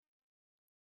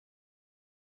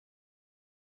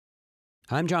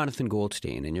I'm Jonathan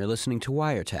Goldstein, and you're listening to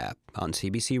Wiretap on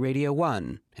CBC Radio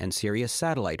 1 and Sirius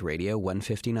Satellite Radio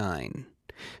 159.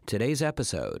 Today's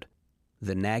episode,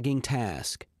 The Nagging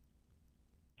Task.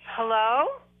 Hello?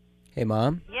 Hey,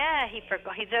 Mom. Yeah, he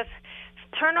forgot. He just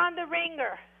turn on the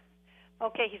ringer.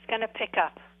 Okay, he's going to pick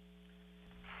up.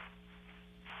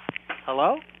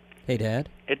 Hello? Hey, Dad.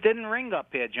 It didn't ring up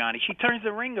here, Johnny. She turns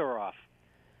the ringer off.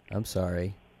 I'm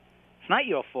sorry. It's not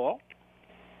your fault.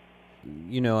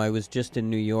 You know, I was just in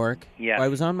New York. Yeah. I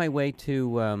was on my way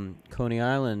to Coney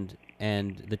Island,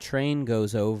 and the train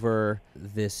goes over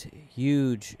this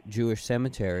huge Jewish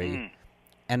cemetery.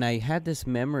 And I had this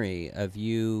memory of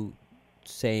you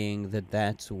saying that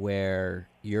that's where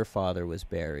your father was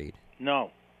buried. No.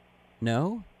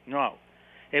 No? No.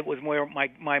 It was where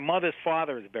my mother's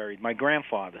father is buried, my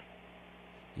grandfather.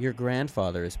 Your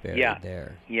grandfather is buried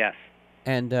there. Yes.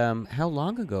 And how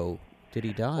long ago did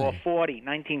he die? Well,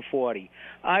 1940.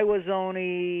 I was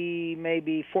only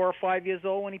maybe 4 or 5 years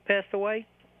old when he passed away.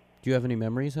 Do you have any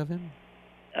memories of him?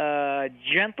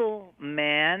 Gentle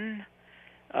man,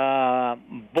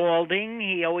 balding.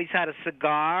 He always had a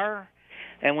cigar.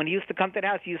 And when he used to come to the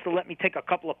house, he used to let me take a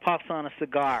couple of puffs on a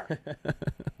cigar.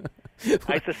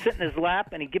 I used to sit in his lap,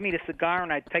 and he'd give me the cigar,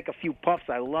 and I'd take a few puffs.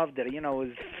 I loved it. It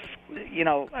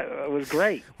was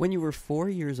great. When you were 4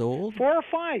 years old? 4 or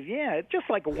 5, yeah. Just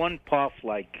like one puff,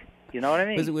 you know what I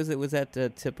mean? Was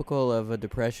that typical of a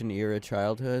Depression-era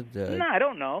childhood? No, I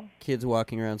don't know. Kids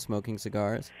walking around smoking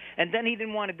cigars? And then he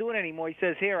didn't want to do it anymore. He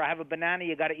says, here, I have a banana,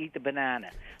 you got to eat the banana.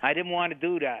 I didn't want to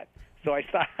do that, so I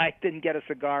didn't get a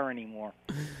cigar anymore.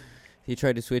 He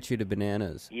tried to switch you to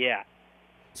bananas? Yeah.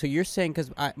 So you're saying,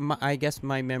 because I guess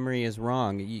my memory is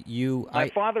wrong. My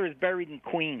father is buried in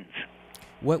Queens.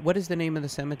 What is the name of the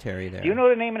cemetery there? Do you know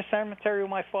the name of the cemetery where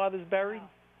my father's buried?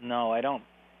 No, I don't.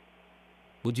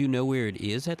 Would you know where it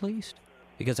is, at least?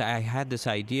 Because I had this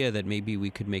idea that maybe we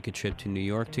could make a trip to New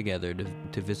York together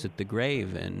to visit the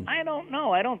grave. And I don't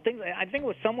know. I think it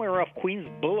was somewhere off Queens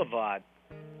Boulevard.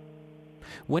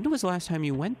 When was the last time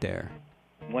you went there?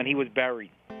 When he was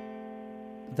buried.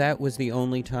 That was the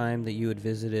only time that you had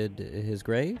visited his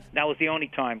grave? That was the only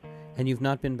time. And you've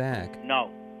not been back? No.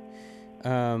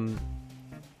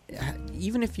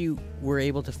 Even if you were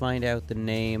able to find out the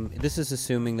name, this is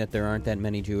assuming that there aren't that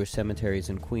many Jewish cemeteries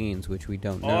in Queens, which we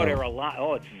don't know. Oh, there are a lot.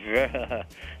 Oh,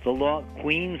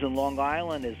 Queens and Long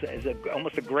Island is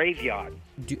almost a graveyard.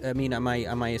 Am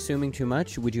I assuming too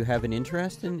much? Would you have an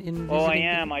interest in visiting? Oh, I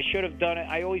am. I should have done it.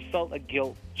 I always felt a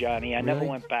guilt, Johnny. I never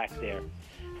went back there.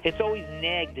 It's always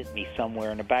nagged at me somewhere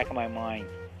in the back of my mind.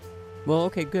 Well,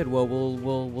 okay, good. Well,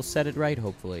 we'll set it right,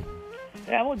 hopefully.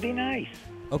 That would be nice.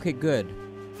 Okay, good.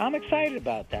 I'm excited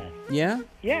about that. Yeah?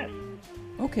 Yes.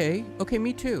 Okay,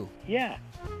 me too. Yeah.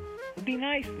 It'd be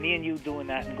nice, me and you doing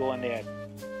that and going there.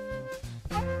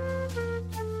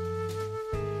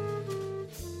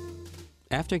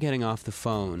 After getting off the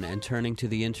phone and turning to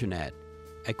the internet,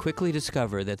 I quickly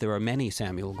discover that there are many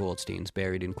Samuel Goldsteins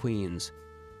buried in Queens.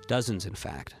 Dozens, in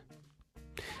fact.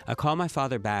 I call my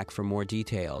father back for more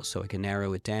details so I can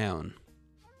narrow it down.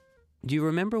 Do you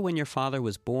remember when your father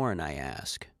was born, I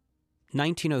ask.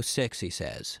 1906, he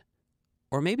says.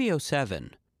 Or maybe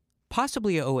 07.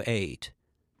 Possibly 08.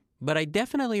 But I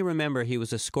definitely remember he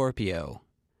was a Scorpio.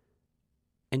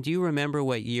 And do you remember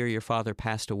what year your father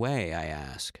passed away, I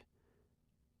ask.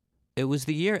 It was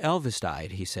the year Elvis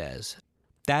died, he says.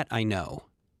 That I know.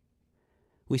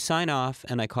 We sign off,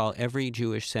 and I call every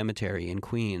Jewish cemetery in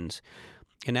Queens.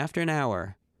 And after an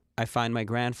hour, I find my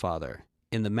grandfather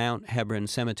in the Mount Hebron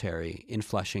Cemetery in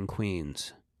Flushing,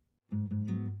 Queens.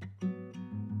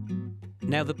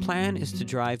 Now, the plan is to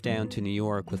drive down to New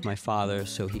York with my father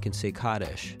so he can say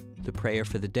Kaddish, the prayer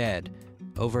for the dead,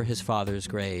 over his father's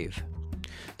grave.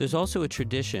 There's also a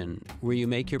tradition where you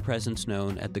make your presence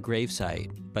known at the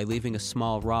gravesite by leaving a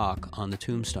small rock on the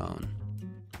tombstone.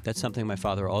 That's something my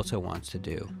father also wants to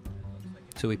do.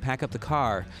 So we pack up the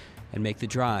car and make the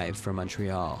drive for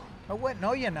Montreal. Oh, what?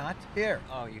 No, you're not. Here.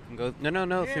 Oh, you can go...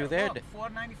 No, Here, through there. look,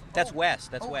 494. That's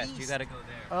west. That's west. East. You gotta go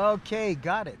there. Okay,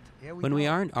 got it. Here When go. we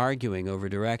aren't arguing over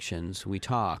directions, we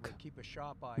talk. Keep a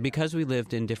sharp eye. Because we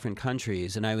lived in different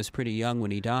countries and I was pretty young when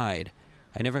he died,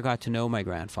 I never got to know my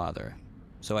grandfather.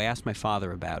 So I asked my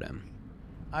father about him.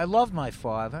 I love my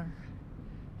father.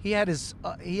 He had his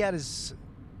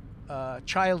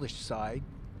childish side.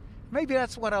 Maybe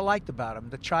that's what I liked about him,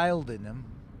 the child in him.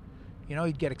 You know,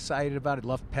 he'd get excited about it,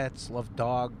 loved pets, loved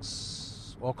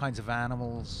dogs, all kinds of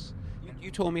animals.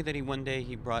 You told me that one day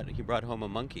he brought home a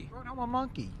monkey. He brought home a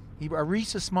monkey, a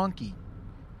rhesus monkey,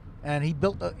 and he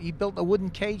built a wooden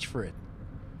cage for it.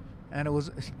 And it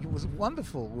was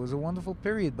wonderful. It was a wonderful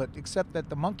period, but except that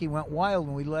the monkey went wild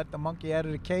and we let the monkey out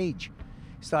of the cage.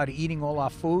 He started eating all our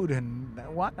food and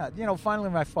whatnot. You know, finally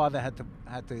my father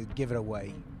had to give it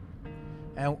away.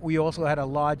 And we also had a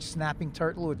large snapping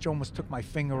turtle, which almost took my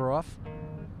finger off.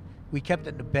 We kept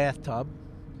it in the bathtub.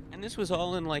 And this was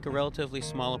all in like a relatively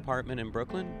small apartment in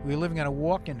Brooklyn? We were living in a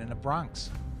walk-in in the Bronx.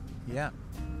 Yeah.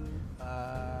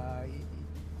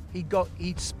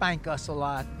 He'd spank us a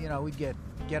lot. You know, we'd get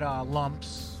our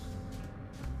lumps.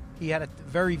 He had a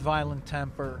very violent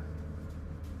temper.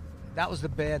 That was the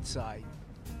bad side.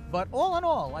 But all in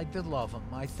all, I did love him.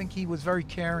 I think he was very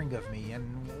caring of me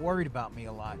and worried about me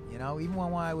a lot, you know, even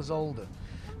when I was older.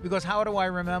 Because how do I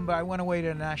remember? I went away to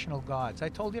the National Guards. I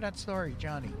told you that story,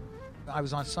 Johnny. I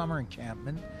was on summer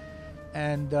encampment,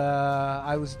 and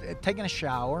I was taking a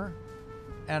shower,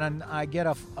 and I get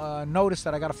a notice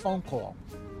that I got a phone call.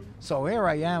 So here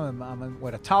I am, I'm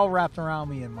with a towel wrapped around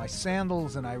me and my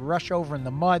sandals, and I rush over in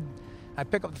the mud. I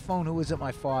pick up the phone. Who is it?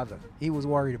 My father. He was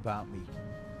worried about me.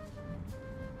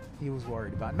 He was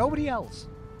worried about nobody else.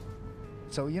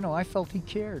 So, you know, I felt he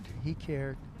cared. He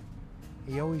cared.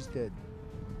 He always did.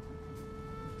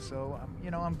 So, you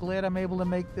know, I'm glad I'm able to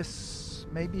make this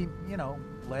maybe, you know,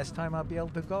 last time I'll be able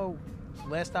to go.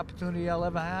 Last opportunity I'll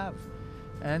ever have.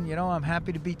 And, you know, I'm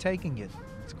happy to be taking it.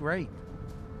 It's great.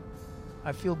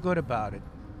 I feel good about it.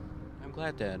 I'm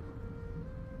glad, Dad.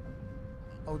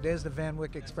 Oh, there's the Van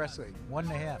Wyck Expressway.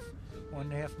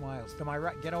 1.5 miles. To my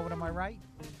right. Get over to my right.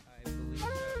 I believe so,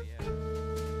 yeah.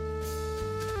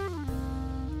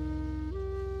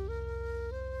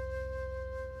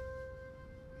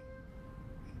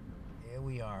 Here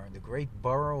we are, the great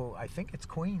borough. I think it's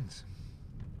Queens.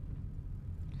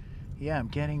 Yeah, I'm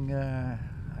getting, I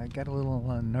got a little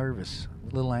nervous,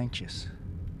 a little anxious.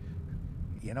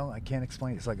 You know, I can't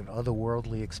explain. It's like an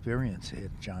otherworldly experience here,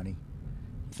 Johnny.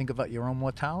 You think about your own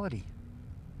mortality.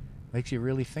 Makes you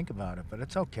really think about it, but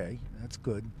it's okay. That's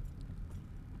good.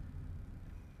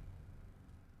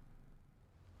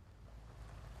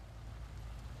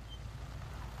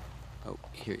 Oh,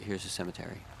 here's the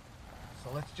cemetery. So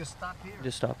let's just stop here.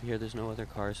 Just stop here. There's no other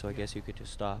cars, so I guess you could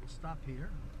just stop. Stop here.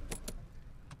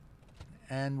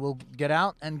 And we'll get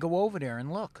out and go over there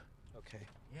and look. Okay.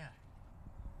 Yeah.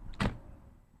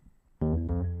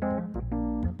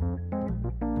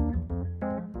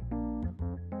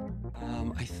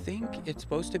 I think it's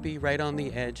supposed to be right on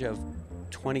the edge of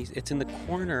 20. It's in the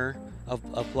corner of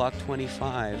block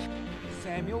 25.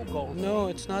 Samuel Goldstein. No,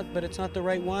 it's not, but it's not the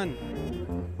right one.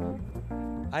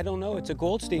 I don't know. It's a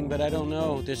Goldstein, but I don't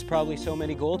know. There's probably so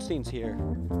many Goldsteins here.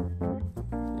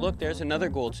 Look, there's another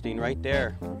Goldstein right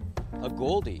there. A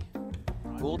Goldie.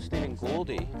 Goldstein and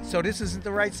Goldie. So this isn't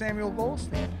the right Samuel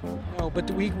Goldstein. No,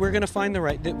 but we're gonna find the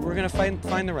right. We're gonna find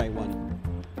the right one.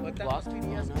 But that Block? must be the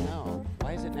No.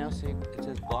 Why is it now say it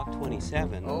says block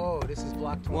 27? Oh, this is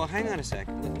block 20. Well, hang on a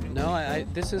second. No,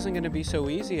 this isn't going to be so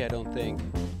easy, I don't think.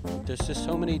 There's just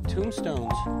so many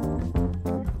tombstones.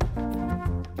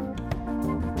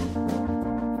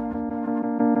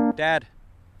 Dad,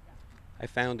 I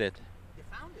found it. You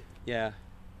found it? Yeah,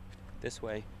 this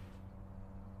way.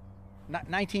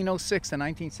 1906 to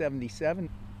 1977.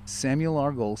 Samuel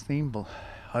R. Goldstein,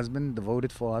 husband,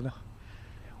 devoted father.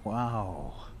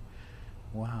 Wow.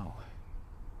 Wow.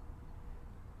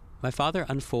 My father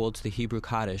unfolds the Hebrew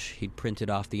Kaddish he'd printed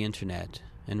off the internet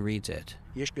and reads it.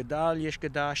 Yishgadal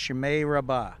Shemei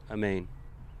Rabbah. Amen.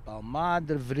 Balmad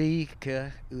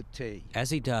Vrike Ute. As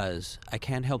he does, I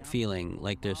can't help feeling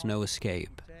like there's no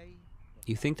escape.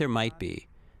 You think there might be,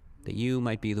 that you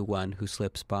might be the one who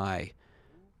slips by.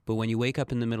 But when you wake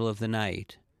up in the middle of the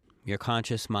night, your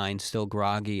conscious mind still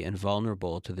groggy and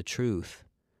vulnerable to the truth,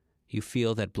 you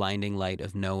feel that blinding light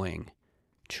of knowing,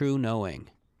 true knowing,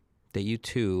 that you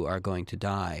too are going to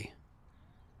die.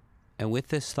 And with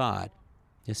this thought,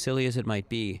 as silly as it might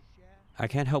be, I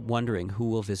can't help wondering who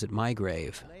will visit my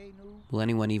grave. Will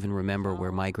anyone even remember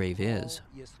where my grave is?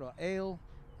 Yisrael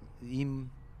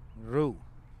Imru.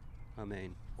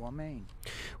 Amen. Amen.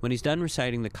 When he's done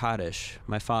reciting the Kaddish,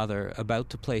 my father, about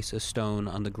to place a stone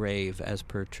on the grave as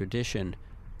per tradition,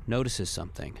 notices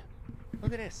something.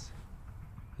 Look at this.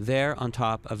 There, on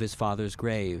top of his father's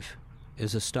grave,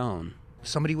 is a stone.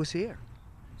 Somebody was here.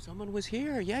 Someone was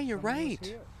here. Yeah, you're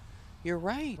right. You're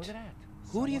right. Look at that.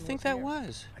 Who do you Someone think was that here.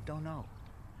 was? I don't know.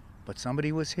 But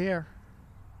somebody was here.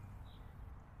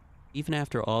 Even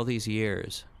after all these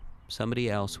years,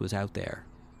 somebody else was out there,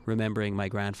 remembering my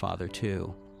grandfather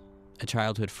too. A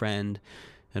childhood friend,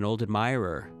 an old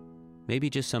admirer, maybe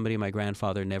just somebody my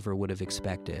grandfather never would have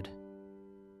expected.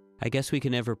 I guess we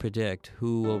can never predict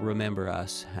who will remember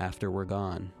us after we're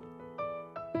gone.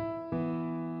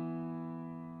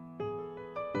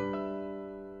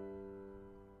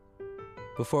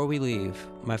 Before we leave,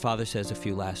 my father says a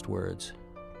few last words.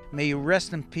 May you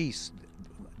rest in peace,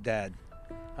 Dad.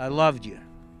 I loved you,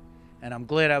 and I'm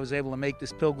glad I was able to make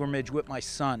this pilgrimage with my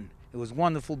son. It was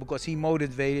wonderful because he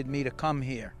motivated me to come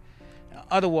here.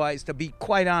 Otherwise, to be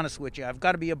quite honest with you, I've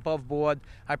got to be above board.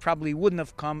 I probably wouldn't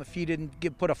have come if he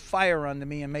didn't put a fire under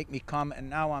me and make me come, and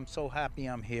now I'm so happy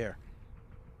I'm here.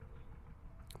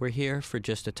 We're here for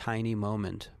just a tiny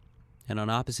moment, and on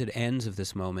opposite ends of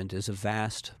this moment is a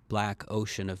vast black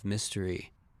ocean of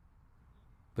mystery.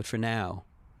 But for now,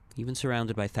 even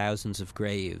surrounded by thousands of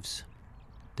graves,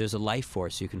 there's a life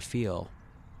force you can feel.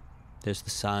 There's the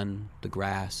sun, the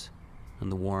grass,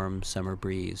 and the warm summer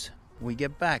breeze. When we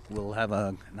get back, we'll have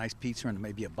a nice pizza and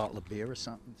maybe a bottle of beer or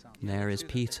something. There is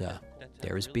pizza,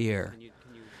 there is beer,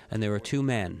 and there are two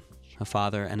men, a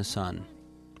father and a son,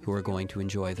 who are going to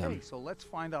enjoy them. Okay, so let's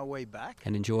find our way back.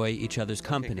 And enjoy each other's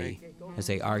company as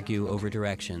they argue over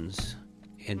directions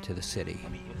into the city.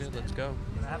 Okay, let's go.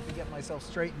 I have to get myself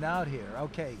straightened out here.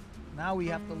 Okay, now we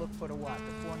have to look for the what?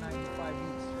 The 495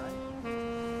 East, right?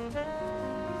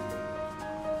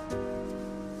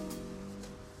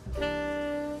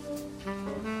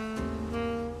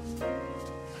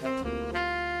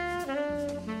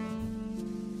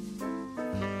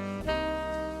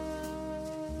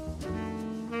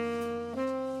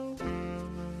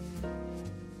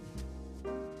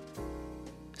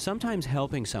 Sometimes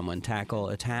helping someone tackle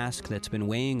a task that's been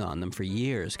weighing on them for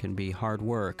years can be hard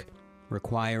work,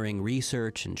 requiring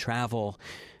research and travel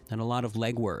and a lot of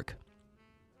legwork.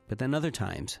 But then other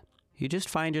times, you just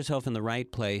find yourself in the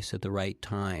right place at the right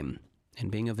time,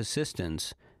 and being of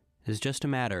assistance is just a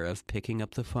matter of picking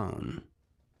up the phone.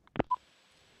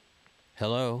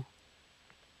 Hello?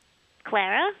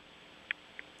 Clara?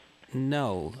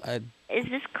 No, Is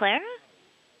this Clara?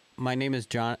 my name is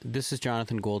John. This is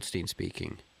Jonathan Goldstein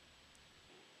speaking.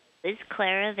 Is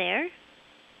Clara there?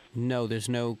 No, there's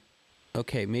no...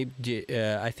 Okay, maybe...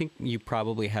 I think you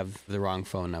probably have the wrong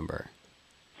phone number.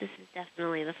 This is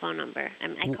definitely the phone number.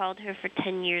 I called her for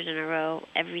 10 years in a row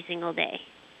every single day.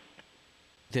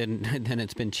 Then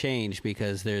it's been changed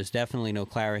because there's definitely no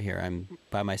Clara here. I'm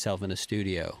by myself in a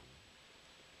studio.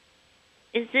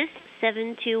 Is this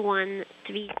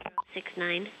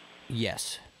 721-3069?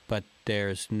 Yes, but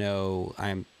there's no...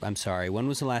 I'm sorry. When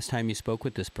was the last time you spoke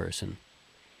with this person?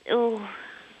 Oh,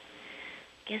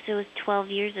 guess it was 12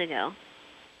 years ago.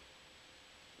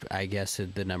 I guess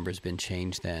the number's been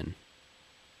changed then.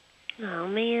 Oh,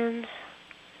 man.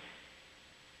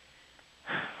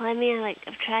 Well, I mean,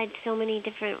 I've tried so many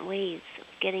different ways of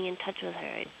getting in touch with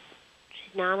her.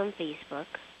 She's not on Facebook.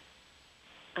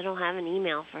 I don't have an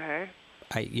email for her.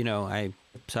 I'm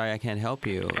sorry I can't help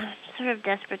you. I'm sort of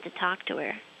desperate to talk to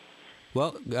her.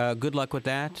 Well, good luck with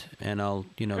that, and I'll,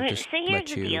 just so here's let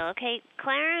the you... deal, okay?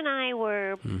 Clara and I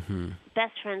were Mm-hmm.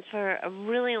 best friends for a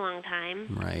really long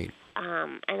time. Right.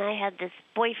 And I had this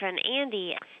boyfriend,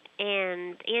 Andy,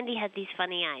 and Andy had these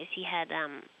funny eyes. He had,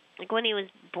 when he was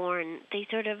born, they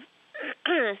sort of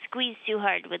squeezed too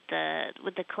hard with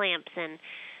the clamps, and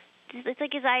it's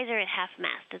like his eyes are at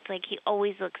half-mast. It's like he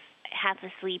always looks half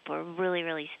asleep or really,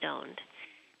 really stoned.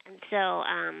 And so,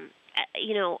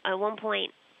 at one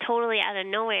point, totally out of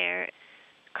nowhere,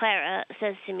 Clara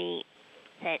says to me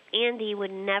that Andy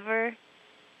would never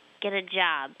get a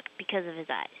job because of his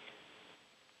eyes.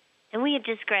 And we had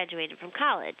just graduated from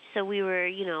college, so we were,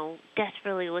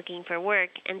 desperately looking for work.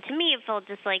 And to me, it felt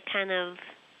just like kind of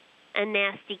a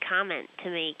nasty comment to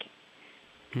make.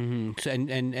 Mm-hmm. So,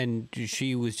 and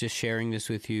she was just sharing this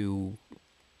with you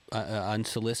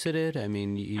unsolicited? I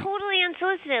mean... Totally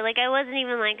unsolicited. Like, I wasn't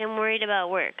even like, I'm worried about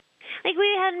work. Like,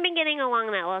 we hadn't been getting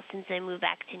along that well since I moved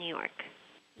back to New York.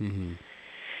 Mm-hmm.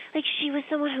 Like, she was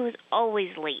someone who was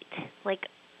always late. Like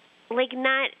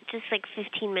not just,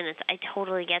 15 minutes. I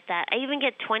totally get that. I even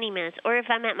get 20 minutes. Or if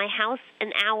I'm at my house,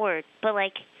 an hour. But,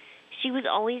 she was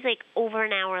always, over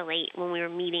an hour late when we were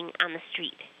meeting on the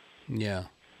street. Yeah.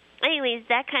 Anyways,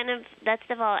 that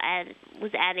stuff all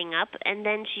was adding up. And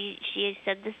then she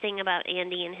said this thing about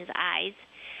Andy and his eyes.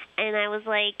 And I was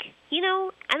like, I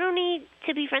don't need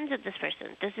to be friends with this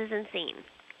person. This is insane.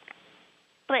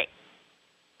 But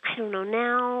I don't know.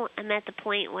 Now I'm at the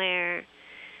point where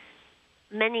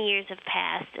many years have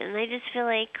passed, and I just feel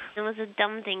like it was a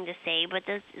dumb thing to say, but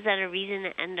is that a reason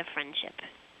to end a friendship,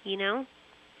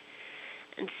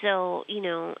 And so,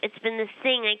 it's been this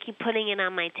thing. I keep putting it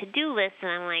on my to-do list,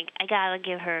 and I'm like, I got to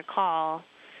give her a call.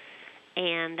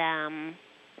 And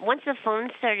once the phone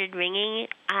started ringing,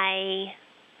 I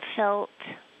felt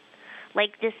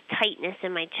like this tightness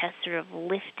in my chest sort of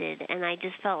lifted, and I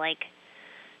just felt like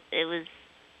it was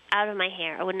out of my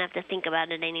hair. I wouldn't have to think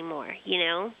about it anymore, you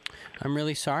know? I'm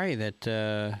really sorry that,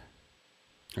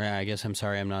 I guess I'm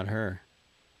sorry I'm not her.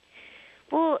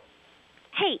 Well,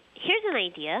 hey, here's an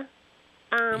idea.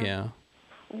 Yeah.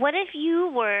 What if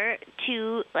you were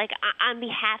to, like, on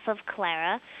behalf of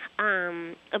Clara,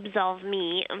 absolve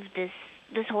me of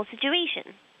this whole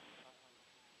situation?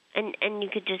 And you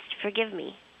could just forgive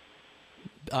me.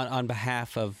 On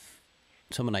behalf of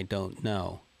someone I don't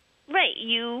know. Right,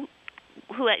 you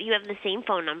have the same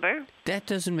phone number. That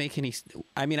doesn't make any.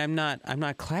 I mean, I'm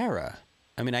not Clara.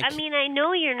 I mean, I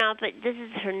know you're not, but this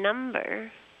is her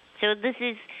number, so this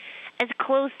is as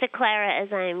close to Clara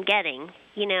as I'm getting.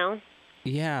 You know.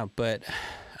 Yeah, but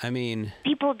I mean,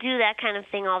 people do that kind of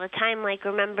thing all the time. Like,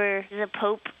 remember the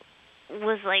Pope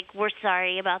was like, "We're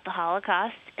sorry about the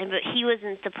Holocaust," but he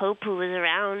wasn't the Pope who was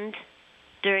around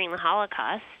during the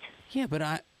Holocaust. Yeah, but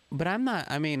I'm not.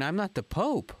 I mean, I'm not the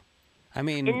Pope. I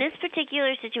mean, in this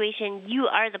particular situation, you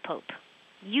are the Pope.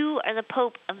 You are the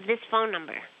Pope of this phone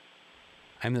number.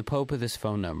 I'm the Pope of this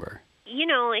phone number. You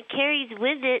know, it carries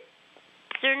with it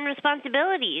certain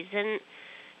responsibilities, and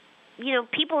you know,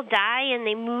 people die and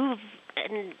they move,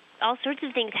 and all sorts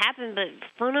of things happen, but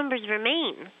phone numbers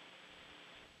remain.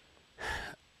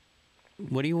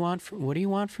 What do you want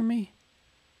from me?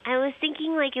 I was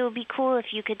thinking, like, it would be cool if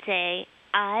you could say,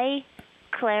 I,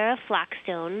 Clara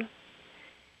Flockstone.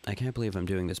 I can't believe I'm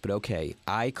doing this, but okay.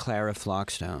 I, Clara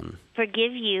Flockstone.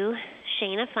 Forgive you,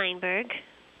 Shayna Feinberg.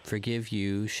 Forgive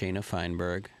you, Shayna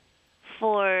Feinberg.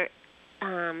 For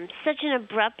such an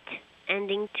abrupt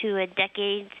ending to a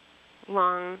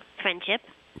decades-long friendship.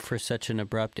 For such an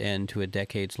abrupt end to a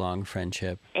decades-long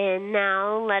friendship. And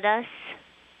now let us...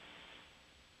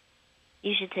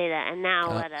 You should say that. And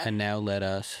now let us... And now let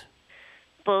us...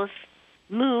 both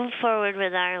move forward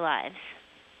with our lives.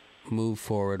 Move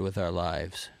forward with our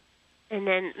lives. And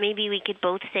then maybe we could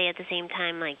both say at the same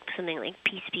time, like, something like,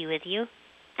 peace be with you.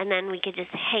 And then we could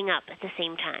just hang up at the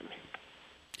same time.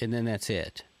 And then that's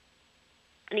it.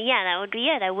 Yeah, that would be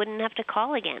it. I wouldn't have to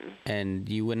call again. And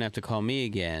you wouldn't have to call me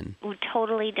again. We're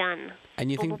totally done. And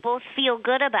you think... we'll both feel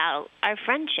good about our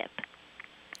friendship.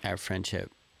 Our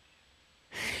friendship.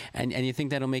 And you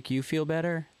think that'll make you feel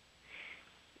better?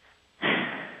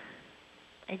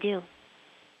 I do.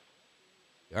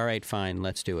 All right, fine.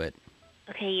 Let's do it.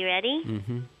 Okay, you ready?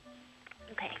 Mm-hmm.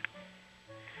 Okay.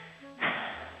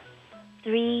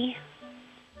 3,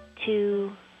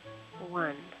 2,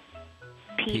 1.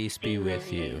 Peace be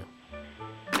with you.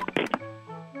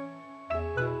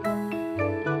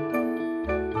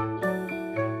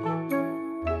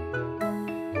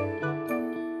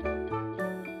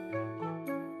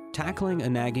 Tackling a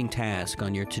nagging task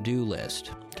on your to-do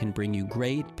list can bring you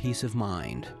great peace of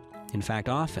mind. In fact,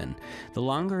 often, the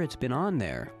longer it's been on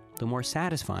there, the more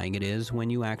satisfying it is when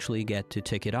you actually get to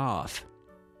tick it off.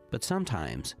 But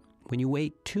sometimes, when you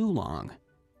wait too long,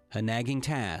 a nagging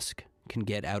task can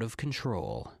get out of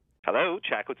control. Hello,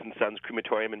 Chackwitz & Sons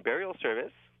Crematorium and Burial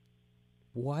Service.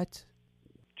 What?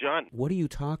 John. What are you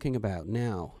talking about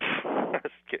now?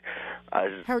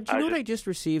 Howard, do you know what I just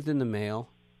received in the mail?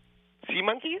 Sea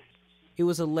monkeys? It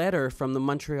was a letter from the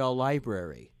Montreal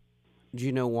Library. Do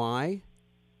you know why?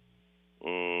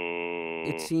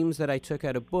 It seems that I took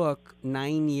out a book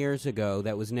 9 years ago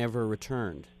that was never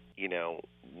returned. You know,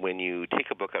 when you take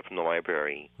a book out from the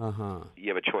library, you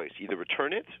have a choice. Either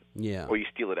return it or you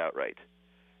steal it outright.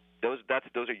 Those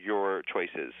are your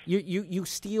choices. You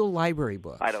steal library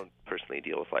books. I don't personally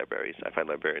deal with libraries. I find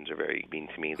librarians are very mean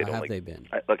to me. How have they been?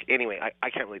 Look, anyway, I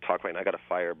can't really talk right now. I got a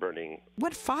fire burning.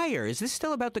 What fire? Is this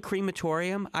still about the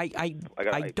crematorium? I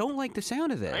don't like the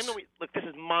sound of this. I know. Look, this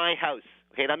is my house.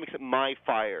 Okay, that makes it my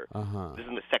fire. This is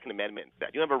in the Second Amendment.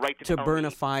 You have a right to burn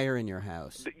a fire in your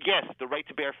house. Yes, the right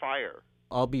to bear fire.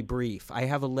 I'll be brief. I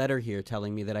have a letter here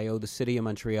telling me that I owe the city of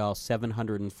Montreal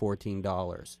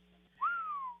 $714.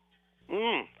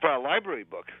 For a library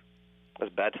book.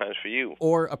 That's bad times for you.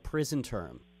 Or a prison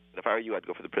term. If I were you, I'd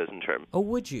go for the prison term. Oh,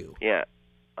 would you? Yeah.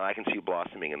 I can see you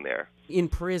blossoming in there. In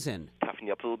prison? Toughen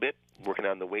you up a little bit, working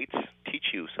on the weights, teach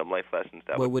you some life lessons.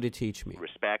 What would it teach me?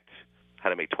 Respect, how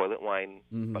to make toilet wine.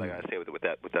 But I gotta say, with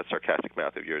that sarcastic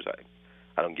mouth of yours,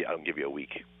 I don't give you a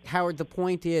week. Howard, the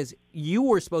point is, you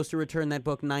were supposed to return that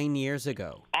book 9 years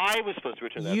ago. I was supposed to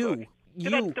return that book.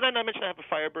 Did I not mention I have a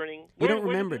fire burning? You don't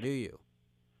remember, do you?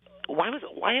 Why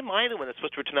am I the one that's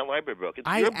supposed to return that library book? It's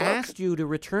I your book. asked you to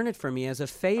return it for me as a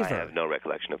favor. I have no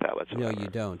recollection of that whatsoever. No, you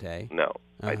don't, eh? No,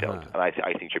 I don't. And I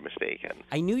think you're mistaken.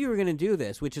 I knew you were going to do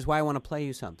this, which is why I want to play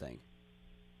you something.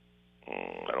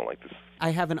 I don't like this. I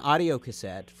have an audio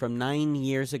cassette from 9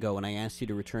 years ago when I asked you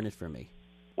to return it for me.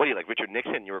 What are you, like Richard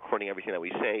Nixon? You're recording everything that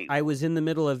we say. I was in the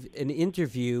middle of an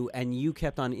interview, and you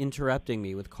kept on interrupting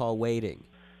me with call waiting.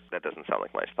 That doesn't sound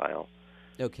like my style.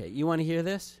 Okay, you want to hear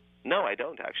this? No, I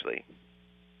don't, actually.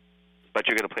 But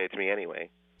you're going to play it to me anyway.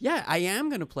 Yeah, I am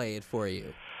going to play it for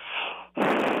you.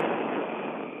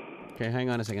 Okay, hang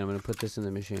on a second. I'm going to put this in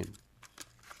the machine.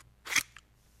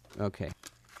 Okay.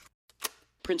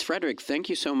 Prince Frederick, thank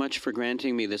you so much for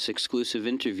granting me this exclusive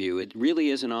interview. It really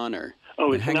is an honor.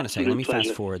 Oh, it's hang on a second. Let me pleasure.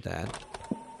 fast forward that.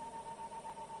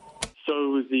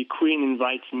 So the Queen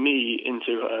invites me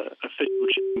into her official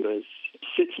chambers,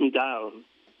 sits me down,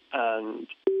 and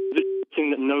this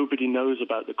thing that nobody knows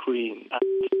about the Queen. And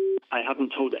I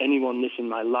haven't told anyone this in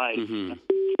my life. Mm-hmm.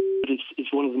 But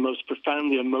it's one of the most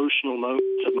profoundly emotional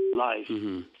moments of my life.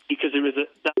 Mm-hmm. Because it was at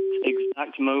that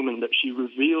exact moment that she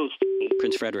reveals to me.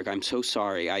 Prince Frederick, I'm so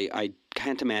sorry. I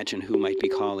can't imagine who might be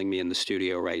calling me in the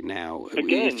studio right now.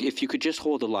 Again? If you could just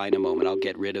hold the line a moment, I'll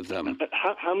get rid of them.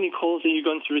 How many calls are you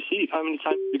going to receive? How many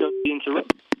times are you going to be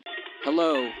interrupted?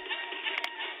 Hello?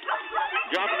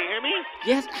 John, can you hear me?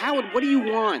 Yes, Howard, what do you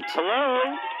want? Hello?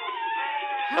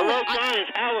 Hello, John,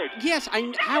 it's Howard. Yes,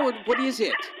 Howard, what is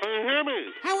it? Can you hear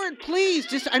me? Howard,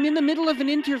 please, I'm in the middle of an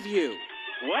interview.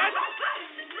 What?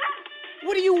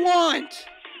 What do you want?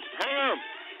 Hang on.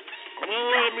 I'm going to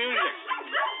play the music.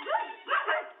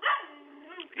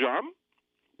 John?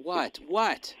 What?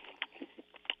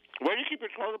 Where do you keep your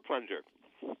toilet plunger?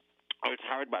 Oh, it's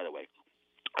Howard, by the way.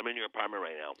 I'm in your apartment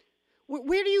right now.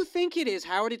 Where do you think it is,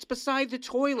 Howard? It's beside the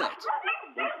toilet.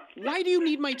 Why do you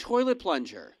need my toilet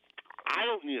plunger? I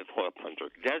don't need a toilet plunger.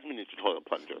 Desmond needs a toilet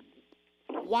plunger.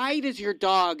 Why does your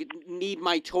dog need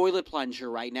my toilet plunger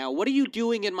right now? What are you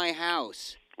doing in my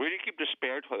house? Where do you keep the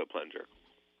spare toilet plunger?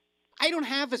 I don't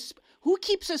have Who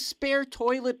keeps a spare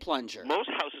toilet plunger? Most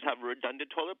houses have a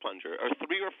redundant toilet plunger, or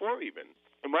 3 or 4 even.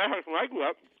 In my house, when I grew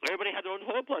up, everybody had their own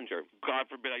toilet plunger. God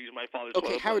forbid I use my father's toilet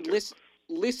plunger. Okay, Howard,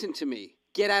 listen to me.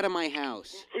 Get out of my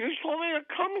house. You told me to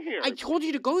come here. I told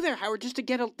you to go there, Howard, just to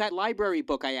get that library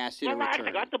book I asked you to return.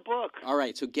 I got the book. All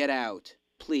right, so get out,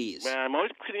 please. Man, I'm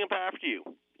always cleaning up after you.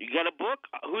 You got a book?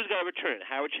 Who's got to return it?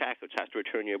 Howard Chakotay has to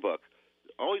return your book.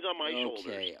 Always on my shoulders.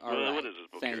 Okay, all right. What is this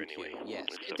book Thank here anyway? you. Yes,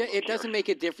 it doesn't make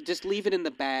a difference. Just leave it in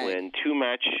the bag. When too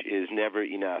much is never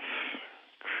enough.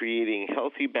 Creating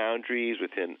healthy boundaries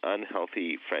within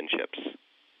unhealthy friendships.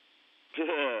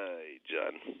 Hey,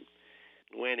 John.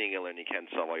 When are you going to learn you can't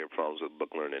solve all your problems with book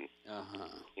learning? Uh-huh.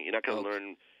 You're not going to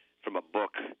learn from a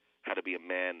book how to be a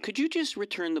man. Could you just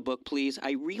return the book, please?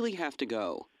 I really have to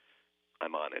go.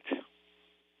 I'm on it.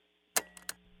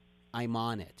 I'm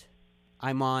on it.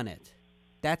 I'm on it.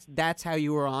 That's how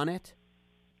you were on it?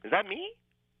 Is that me?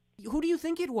 Who do you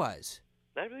think it was?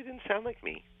 That really didn't sound like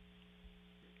me.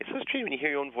 It's so strange when you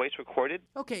hear your own voice recorded.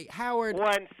 Okay, Howard.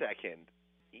 1 second.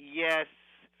 Yes.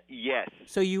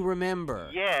 So you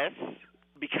remember? Yes,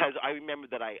 because I remember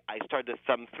that I started to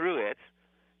thumb through it,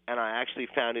 and I actually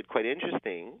found it quite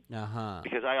interesting. Uh-huh.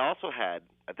 Because I also had,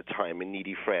 at the time, a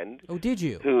needy friend. Oh, did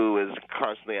you? Who was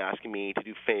constantly asking me to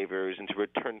do favors and to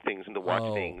return things and to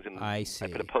watch things. And I see. I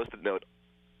put a Post-it note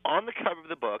on the cover of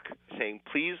the book saying,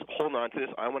 please hold on to this.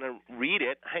 I want to read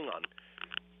it. Hang on.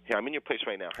 Here, I'm in your place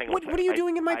right now. Hang on. What are you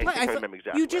doing in my place? I remember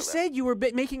exactly you just said you were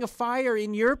making a fire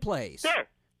in your place.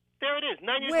 There it is,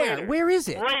 9 years later. Where is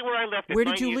it? Right where I left it. Where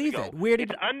did you leave it?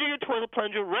 It's under your toilet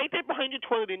plunger, right there behind your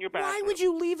toilet in your bathroom. Why would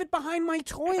you leave it behind my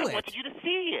toilet? I wanted you to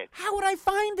see it. How would I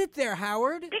find it there,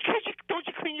 Howard? Because don't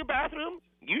you clean your bathroom?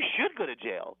 You should go to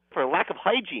jail for lack of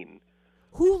hygiene.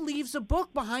 Who leaves a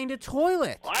book behind a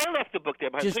toilet? Well, I left the book there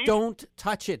behind. Just don't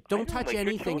touch it. Don't touch like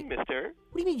anything. Your tone, mister.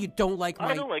 What do you mean you don't like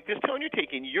my... I don't like this tone you're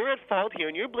taking. You're at fault here,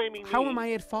 and you're blaming me. How am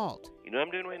I at fault? You know what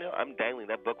I'm doing right now? I'm dangling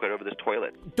that book right over this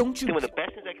toilet. Don't you... One of the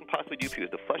best things I can possibly do for you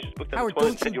is the flushes book down Howard, the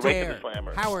toilet don't you right dare. to the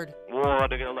slammer. Howard. Whoa,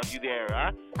 they're going to love you there,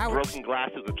 huh? Howard. Broken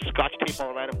glasses with scotch tape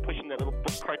all around and pushing that little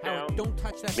book cart down. Howard, don't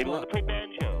touch that Maybe book. we'll play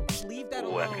banjo. Leave that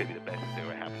alone. That's going to be the best thing that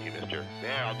ever happened to you, mister.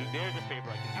 There's a favor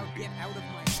I can do. Howard, get out of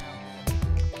my house.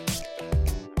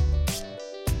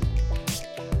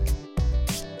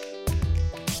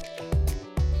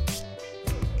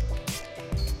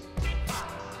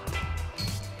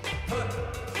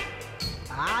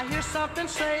 I hear something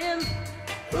saying,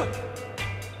 well,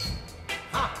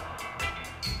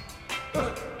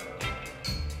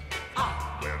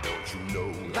 don't you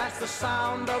know? That's the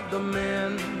sound of the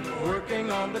men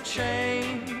working on the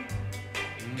chain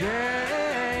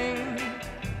gang.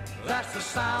 That's the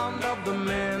sound of the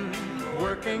men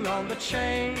working on the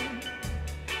chain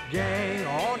gang.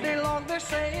 All day long they're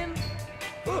saying,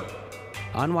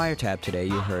 On Wiretap today,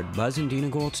 you heard Buzz and Dina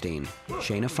Goldstein,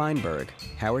 Shayna Feinberg,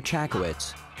 Howard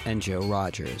Chakowitz, and Joe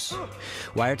Rogers.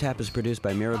 Wiretap is produced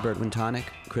by Mira Burt-Wintonic,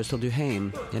 Crystal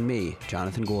Duhame, and me,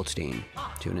 Jonathan Goldstein.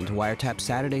 Tune into Wiretap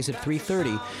Saturdays at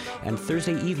 3:30 and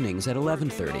Thursday evenings at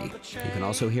 11:30. You can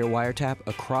also hear Wiretap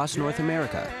across North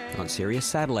America on Sirius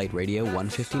Satellite Radio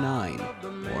 159.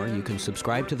 Or you can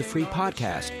subscribe to the free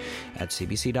podcast at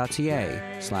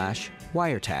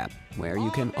cbc.ca/wiretap, where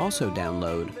you can also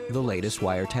download the latest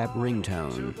Wiretap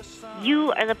ringtone.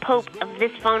 You are the Pope of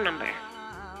this phone number.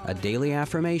 A daily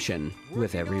affirmation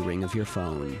with every ring of your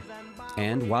phone.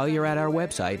 And while you're at our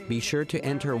website, be sure to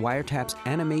enter Wiretap's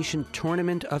Animation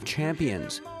Tournament of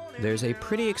Champions. There's a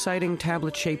pretty exciting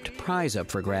tablet-shaped prize up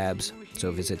for grabs,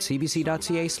 so visit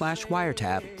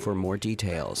cbc.ca/wiretap for more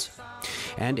details.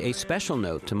 And a special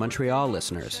note to Montreal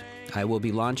listeners. I will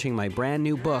be launching my brand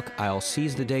new book, I'll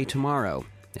Seize the Day Tomorrow,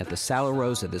 at the Sala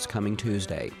Rosa this coming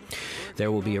Tuesday.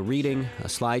 There will be a reading, a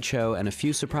slideshow, and a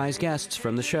few surprise guests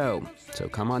from the show. So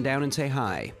come on down and say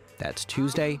hi. That's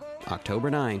Tuesday,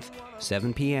 October 9th,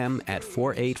 7 p.m. at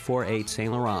 4848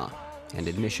 Saint Laurent, and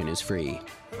admission is free.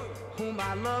 Whom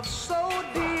I love so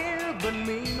dear, but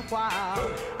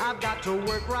meanwhile I've got to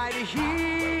work right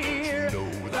here.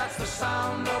 That's the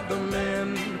sound of the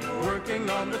men working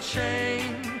on the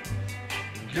chain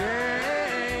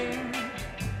gang.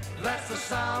 That's the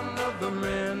sound of the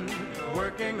men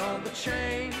working on the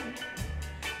chain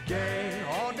gang.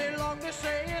 All day long they're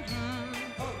saying,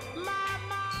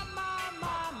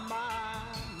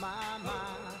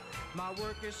 my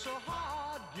work is so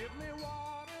hard, give me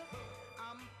one.